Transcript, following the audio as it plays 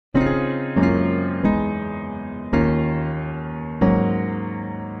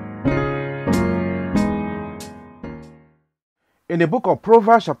In the book of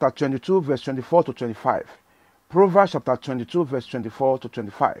Proverbs chapter 22 verse 24 to 25, Proverbs chapter 22 verse 24 to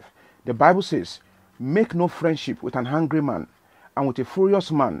 25, the Bible says, make no friendship with an angry man, and with a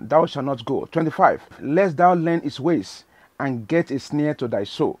furious man thou shalt not go. 25, lest thou learn his ways, and get a snare to thy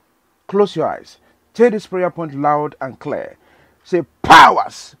soul. Close your eyes. Take this prayer point loud and clear. Say,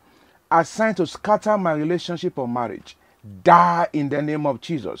 powers assigned to scatter my relationship or marriage, die in the name of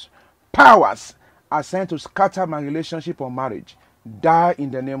Jesus. Powers assigned to scatter my relationship or marriage, die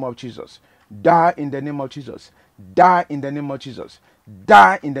in the name of Jesus. Die in the name of Jesus. Die in the name of Jesus.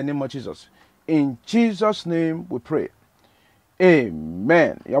 Die in the name of Jesus. In Jesus' name we pray.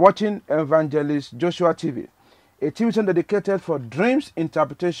 Amen. You're watching Evangelist Joshua TV, a TV channel dedicated for dreams,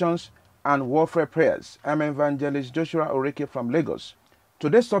 interpretations, and warfare prayers. I'm Evangelist Joshua Oreke from Lagos.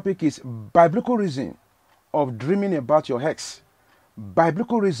 Today's topic is biblical reason of dreaming about your ex.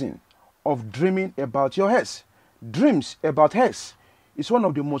 Biblical reason of dreaming about your ex. Dreams about ex is one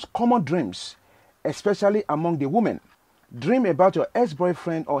of the most common dreams, especially among the women. Dream about your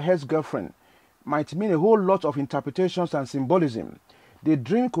ex-boyfriend or ex-girlfriend might mean a whole lot of interpretations and symbolism. The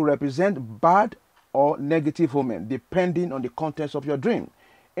dream could represent bad or negative omen, depending on the contents of your dream.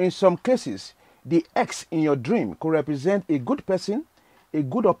 In some cases, the ex in your dream could represent a good person, a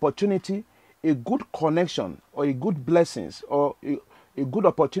good opportunity, a good connection, or a good blessings, or a good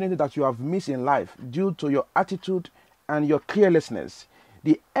opportunity that you have missed in life due to your attitude and your carelessness.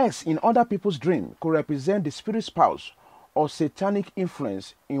 The ex in other people's dream could represent the spirit spouse or satanic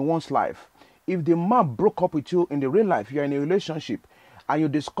influence in one's life. If the man broke up with you in the real life, you are in a relationship, and you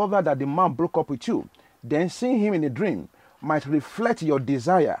discover that the man broke up with you, then seeing him in a dream might reflect your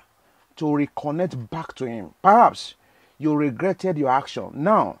desire to reconnect back to him. Perhaps you regretted your action.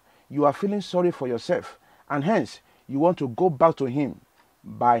 Now you are feeling sorry for yourself, and hence you want to go back to him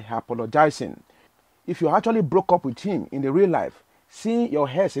by apologizing. If you actually broke up with him in the real life, seeing your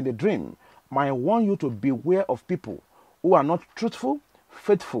ex in the dream might warn you to beware of people who are not truthful,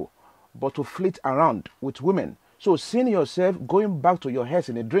 faithful, but to flit around with women. So seeing yourself going back to your ex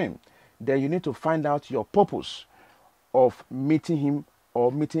in a dream, then you need to find out your purpose of meeting him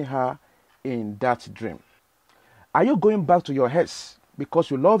or meeting her in that dream. Are you going back to your ex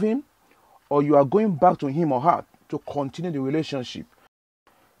because you love him, or you are going back to him or her to continue the relationship?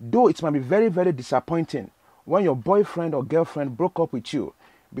 Though it might be very, very disappointing when your boyfriend or girlfriend broke up with you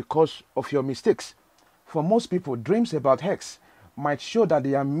because of your mistakes. For most people, dreams about ex might show that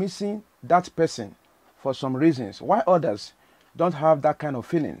they are missing that person for some reasons, while others don't have that kind of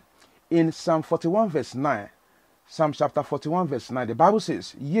feeling. In Psalm 41 verse 9, Psalm chapter 41 verse 9, the Bible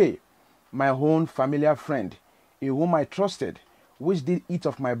says, yea, my own familiar friend, in whom I trusted, which did eat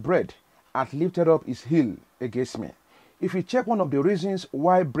of my bread, hath lifted up his heel against me. If you check, one of the reasons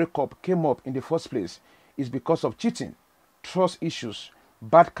why breakup came up in the first place is because of cheating, trust issues,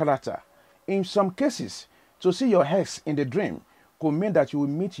 bad character. In some cases, to see your ex in the dream could mean that you will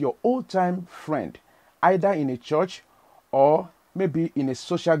meet your old-time friend, either in a church or maybe in a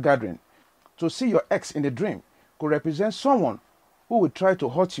social gathering. To see your ex in the dream could represent someone who will try to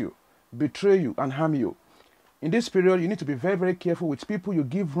hurt you, betray you, and harm you. In this period, you need to be very, very careful with people you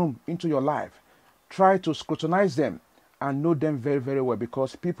give room into your life. Try to scrutinize them and know them very, very well,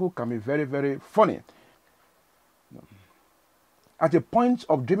 because people can be very, very funny. At the point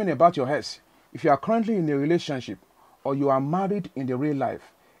of dreaming about your ex, if you are currently in a relationship or you are married in the real life,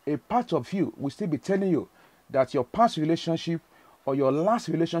 a part of you will still be telling you that your past relationship or your last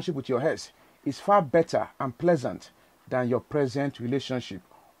relationship with your ex is far better and pleasant than your present relationship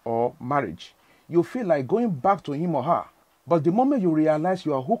or marriage. You feel like going back to him or her, but the moment you realize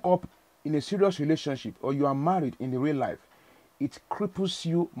you are hooked up in a serious relationship or you are married in the real life, it cripples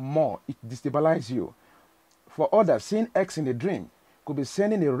you more, it destabilizes you. For others, seeing ex in the dream could be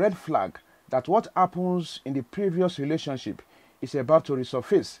sending a red flag that what happens in the previous relationship is about to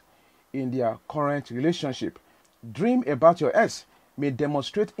resurface in their current relationship. Dream about your ex may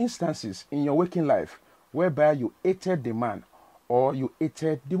demonstrate instances in your waking life whereby you hated the man or you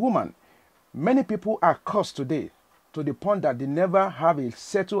hated the woman. Many people are cursed today to the point that they never have a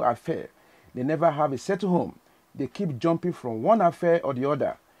settled affair. They never have a settled home. They keep jumping from one affair or the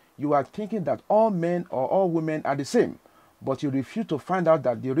other. You are thinking that all men or all women are the same, but you refuse to find out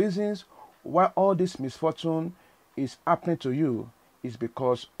that the reasons why all this misfortune is happening to you is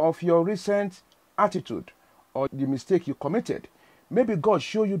because of your recent attitude or the mistake you committed. Maybe God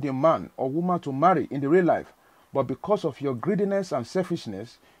showed you the man or woman to marry in the real life, but because of your greediness and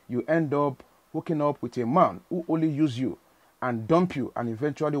selfishness, you end up hooking up with a man who only uses you and dump you and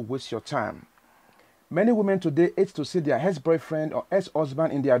eventually waste your time. Many women today hate to see their ex-boyfriend or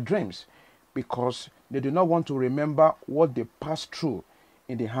ex-husband in their dreams because They do not want to remember what they passed through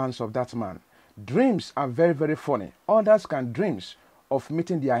in the hands of that man. Dreams are very, very funny. Others can dreams of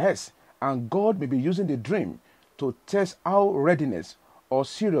meeting their ex, and God may be using the dream to test how readiness or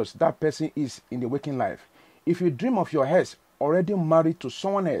serious that person is in the waking life. If you dream of your ex already married to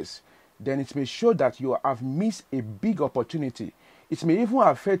someone else, then it may show that you have missed a big opportunity. It may even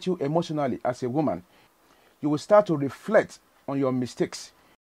affect you emotionally as a woman. You will start to reflect on your mistakes.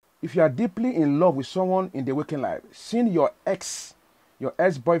 If you are deeply in love with someone in the waking life, seeing your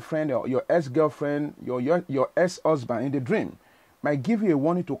ex-boyfriend or your ex-girlfriend, your ex-husband in the dream might give you a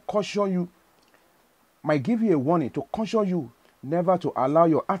warning to caution you, never to allow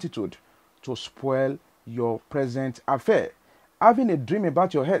your attitude to spoil your present affair. Having a dream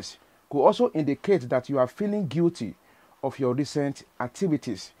about your ex could also indicate that you are feeling guilty of your recent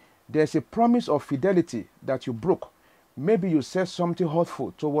activities. There's a promise of fidelity that you broke. Maybe you said something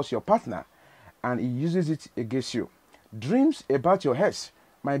hurtful towards your partner and he uses it against you. Dreams about your ex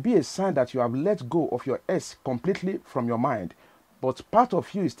might be a sign that you have let go of your ex completely from your mind, but part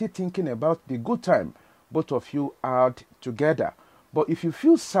of you is still thinking about the good time both of you had together. But if you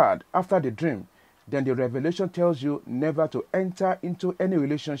feel sad after the dream, then the revelation tells you never to enter into any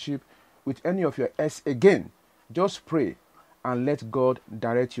relationship with any of your ex again. Just pray and let God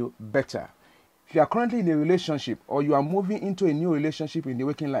direct you better. If you are currently in a relationship or you are moving into a new relationship in the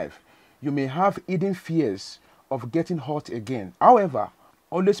waking life, you may have hidden fears of getting hurt again. However,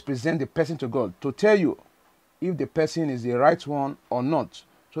 always present the person to God to tell you if the person is the right one or not,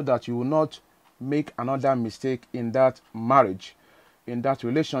 so that you will not make another mistake in that marriage, in that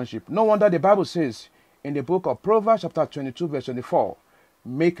relationship. No wonder the Bible says in the book of Proverbs chapter 22 verse 24,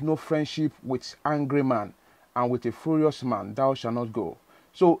 make no friendship with angry man, and with a furious man thou shalt not go.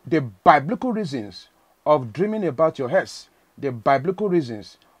 So the biblical reasons of dreaming about your ex,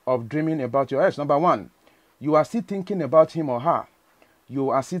 number one, you are still thinking about him or her.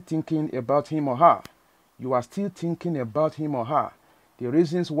 The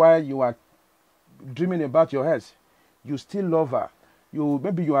reasons why you are dreaming about your ex, you still love her.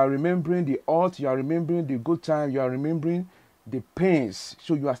 Maybe you are remembering the hurt, you are remembering the good time, you are remembering the pains.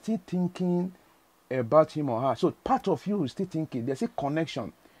 So you are still thinking about him or her. So part of you is still thinking. There's a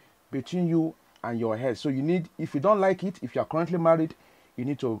connection between you and your ex. So you need, if you don't like it, if you are currently married, you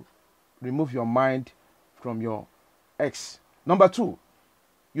need to remove your mind from your ex. Number two,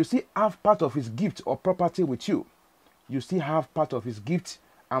 you still have part of his gift or property with you.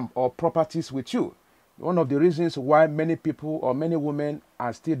 Or properties with you. One of the reasons why many people or many women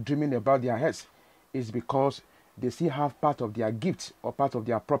are still dreaming about their ex is because they still have part of their gifts or part of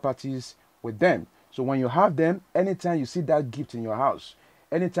their properties with them. So when you have them, anytime you see that gift in your house,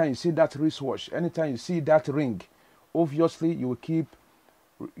 anytime you see that wristwatch, anytime you see that ring, obviously you keep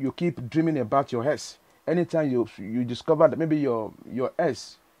dreaming about your ex. Anytime you discover that maybe your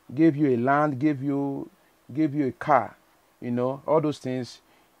ex gave you a land, gave you a car, all those things,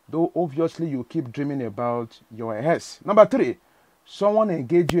 though obviously you keep dreaming about your ex. Number three, someone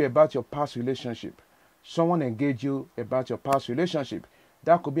engaged you about your past relationship.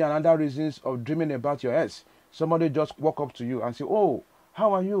 That could be another reasons of dreaming about your ex. Somebody just walk up to you and say, oh,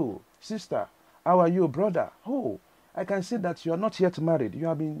 how are you, sister? How are you, brother? Oh, I can see that you are not yet married. You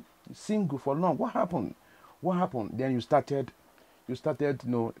have been single for long. What happened? Then you started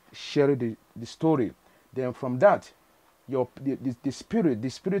sharing the story. Then from that, the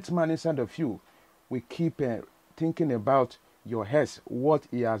spirit man inside of you will keep thinking about your ex, what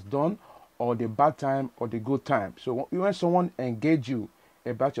he has done, or the bad time or the good time. So when someone engage you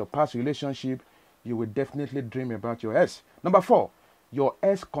about your past relationship, you will definitely dream about your ex. Number four, your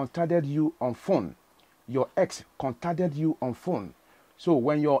ex contacted you on phone. So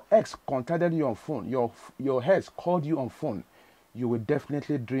when your ex contacted you on phone, your ex called you on phone, you will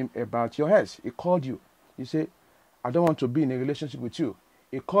definitely dream about your ex. He called you. He said, I don't want to be in a relationship with you.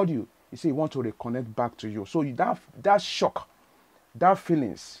 He called you. He said he wants to reconnect back to you. So that shock, that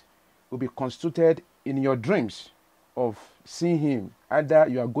feelings will be constituted in your dreams of seeing him. Either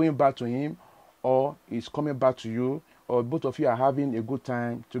you are going back to him or he's coming back to you, or both of you are having a good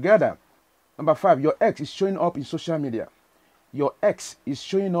time together. Number five, your ex is showing up in social media.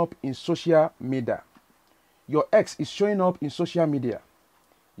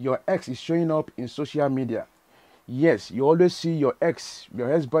 Yes, you always see your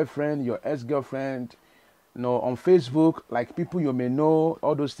ex-boyfriend, your ex-girlfriend, on Facebook, like people you may know,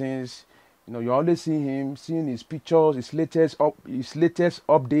 all those things. You always see him, seeing his pictures, his latest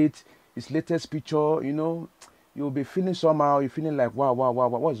update, his latest picture. You'll be feeling somehow. You're feeling like, wow,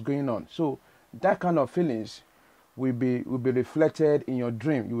 what's going on? So that kind of feelings will be reflected in your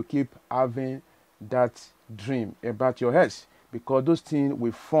dream. You will keep having that dream about your ex, because those things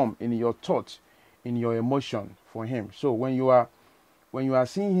will form in your thought, in your emotion for him. So when you are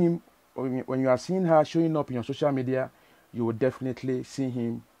seeing him, or when you are seeing her showing up in your social media, you will definitely see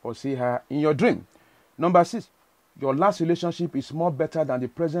him or see her in your dream. Number 6, your last relationship is more better than the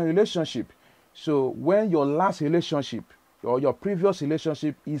present relationship. So when your last relationship or your previous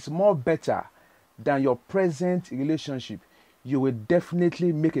relationship is more better than your present relationship, you will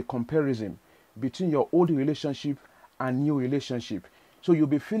definitely make a comparison between your old relationship and new relationship. So you'll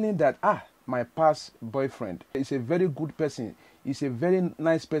be feeling that, my past boyfriend is a very good person, he's a very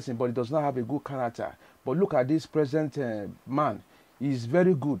nice person, but he does not have a good character. But look at this present man, he's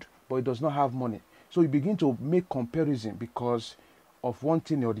very good, but he does not have money. So you begin to make comparison because of one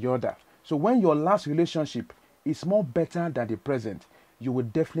thing or the other. So when your last relationship is more better than the present, you will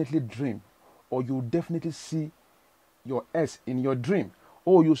definitely dream, or you will definitely see your ex in your dream.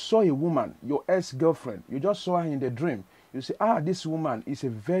 Or you saw a woman, your ex-girlfriend, you just saw her in the dream. You say, this woman is a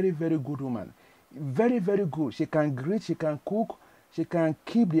very, very good woman. Very, very good. She can greet, she can cook, she can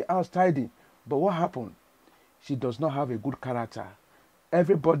keep the house tidy. But what happened? She does not have a good character.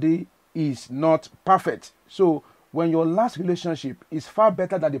 Everybody is not perfect. So when your last relationship is far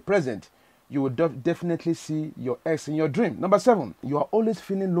better than the present, you will definitely see your ex in your dream. Number 7, you are always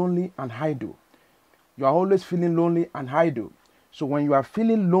feeling lonely and idle. You are always feeling lonely and idle. So when you are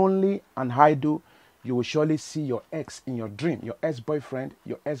feeling lonely and idle, you will surely see your ex in your dream, your ex-boyfriend,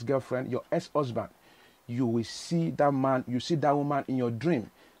 your ex-girlfriend, your ex-husband. You will see that man, you see that woman in your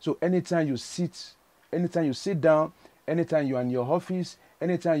dream. So anytime you sit down, anytime you are in your office,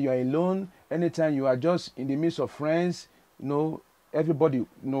 anytime you are alone, anytime you are just in the midst of friends, everybody,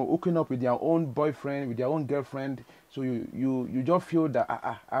 hooking up with their own boyfriend, with their own girlfriend. So you just feel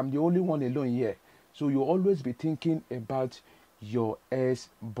that I'm the only one alone here. So you always be thinking about your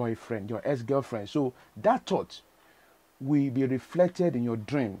ex-boyfriend, your ex-girlfriend. So that thought will be reflected in your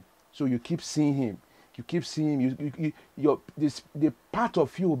dream. So you keep seeing him. You keep seeing him. The part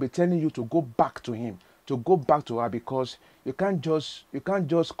of you will be telling you to go back to him, to go back to her, because you can't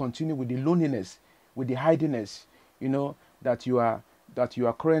just continue with the loneliness, with the hidiness, that you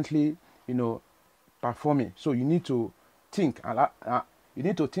are currently, performing. So you need to think. You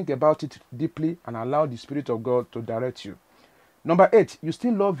need to think about it deeply and allow the Spirit of God to direct you. Number 8, you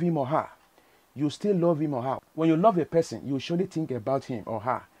still love him or her. You still love him or her. When you love a person, you surely think about him or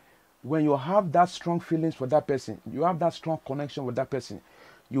her. When you have that strong feelings for that person, you have that strong connection with that person,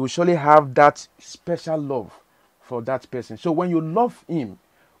 you will surely have that special love for that person. So when you love him,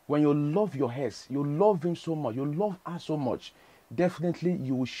 when you love your ex, you love him so much, you love her so much, definitely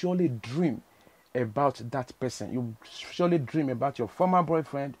you will surely dream about that person. You surely dream about your former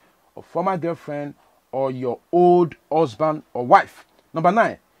boyfriend or former girlfriend or your old husband or wife. Number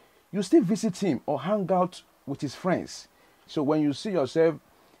 9, you still visit him or hang out with his friends. So when you see yourself,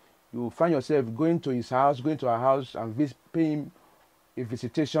 you find yourself going to his house, going to her house and paying him a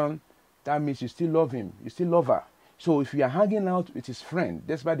visitation, that means you still love him, you still love her. So if you are hanging out with his friend,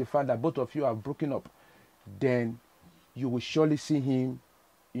 despite the fact that both of you are broken up, then you will surely see him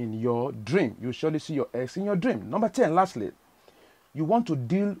in your dream. You will surely see your ex in your dream. Number 10, lastly, you want to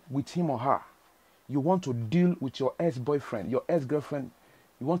deal with him or her. You want to deal with your ex-boyfriend, your ex-girlfriend.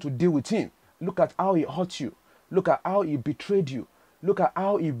 You want to deal with him. Look at how he hurt you. Look at how he betrayed you. Look at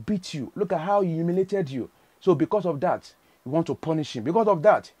how he beat you. Look at how he humiliated you. So because of that, you want to punish him. Because of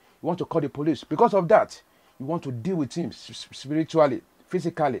that, you want to call the police. Because of that, you want to deal with him spiritually,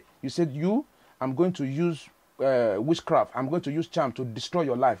 physically. You said, I'm going to use witchcraft. I'm going to use charm to destroy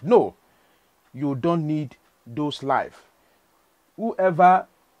your life. No, you don't need those life. Whoever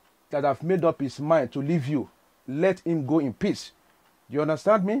that have made up his mind to leave you, let him go in peace. Do you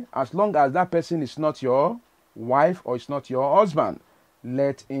understand me? As long as that person is not your wife or it's not your husband,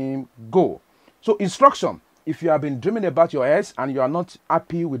 let him go. So instruction, if you have been dreaming about your ex and you are not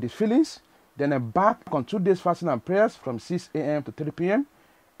happy with the feelings, then embark on 2 days fasting and prayers from 6 a.m. to 3 p.m.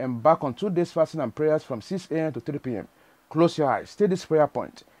 Embark on 2 days fasting and prayers from 6 a.m. to 3 p.m. Close your eyes. Stay this prayer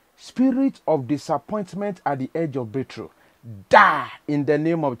point. Spirit of disappointment at the edge of breakthrough, die in the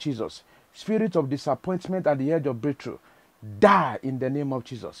name of Jesus. Spirit of disappointment at the edge of breakthrough, die in the name of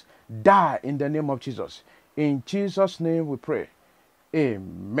Jesus. Die in the name of Jesus. In Jesus' name we pray.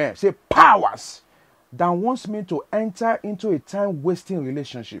 Amen. Say, powers that wants me to enter into a time-wasting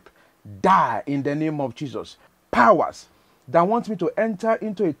relationship, die in the name of Jesus. Powers that wants me to enter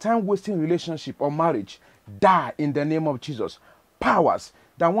into a time-wasting relationship or marriage, die in the name of Jesus. Powers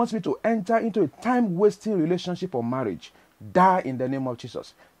that wants me to enter into a time-wasting relationship or marriage, die in the name of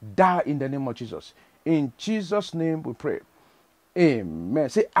Jesus. Die in the name of Jesus. In Jesus' name we pray. Amen.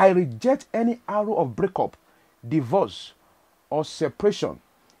 Say, I reject any arrow of breakup, divorce, or separation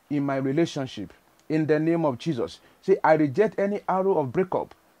in my relationship. In the name of Jesus. Say, I reject any arrow of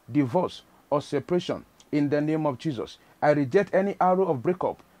breakup, divorce, or separation. In the name of Jesus. I reject any arrow of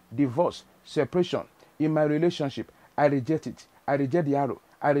breakup, divorce, separation in my relationship. I reject it. I reject the arrow.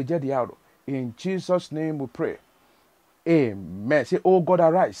 I reject the arrow. In Jesus' name we pray. Amen. Say, oh God,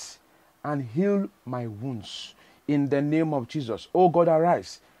 arise and heal my wounds. In the name of Jesus. Oh God,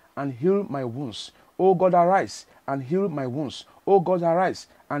 arise and heal my wounds. Oh God, arise and heal my wounds. Oh God, arise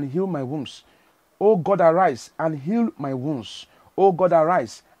and heal my wounds. Oh God, arise and heal my wounds. Oh God,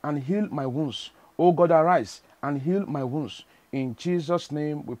 arise and heal my wounds. Oh God, arise and heal my wounds. In Jesus'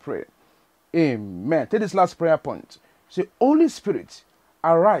 name we pray. Amen. Take this last prayer point. Say, Holy Spirit,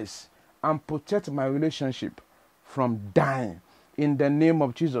 arise and protect my relationship from dying. In the name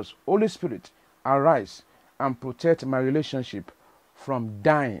of Jesus. Holy Spirit, arise and protect my relationship from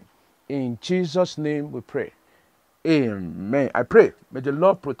dying. In Jesus' name we pray. Amen. I pray, may the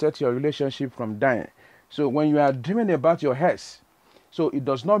Lord protect your relationship from dying. So when you are dreaming about your ex, so it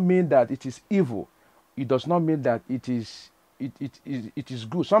does not mean that it is evil. It does not mean that it is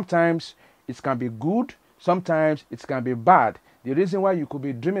good. Sometimes it can be good. Sometimes it can be bad. The reason why you could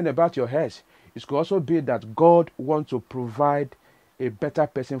be dreaming about your ex, it could also be that God wants to provide a better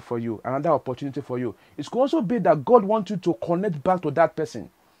person for you, another opportunity for you. It could also be that God wants you to connect back to that person.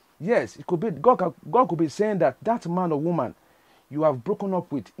 Yes, it could be God could be saying that man or woman you have broken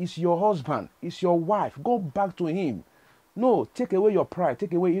up with is your husband, is your wife. Go back to him. No, take away your pride,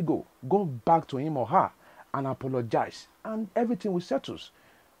 take away ego. Go back to him or her and apologize, and everything will settle.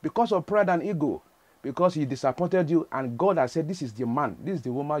 Because of pride and ego, because he disappointed you, and God has said, this is the man, this is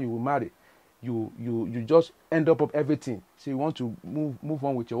the woman you will marry. You just end up of everything. So you want to move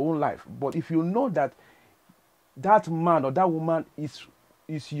on with your own life. But if you know that man or that woman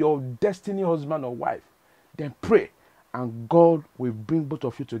is your destiny husband or wife, then pray and God will bring both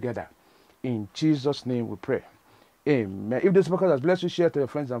of you together. In Jesus' name we pray. Amen. If this podcast has blessed you, share to your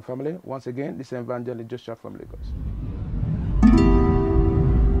friends and family. Once again, this is Evangelist Joshua from Lagos.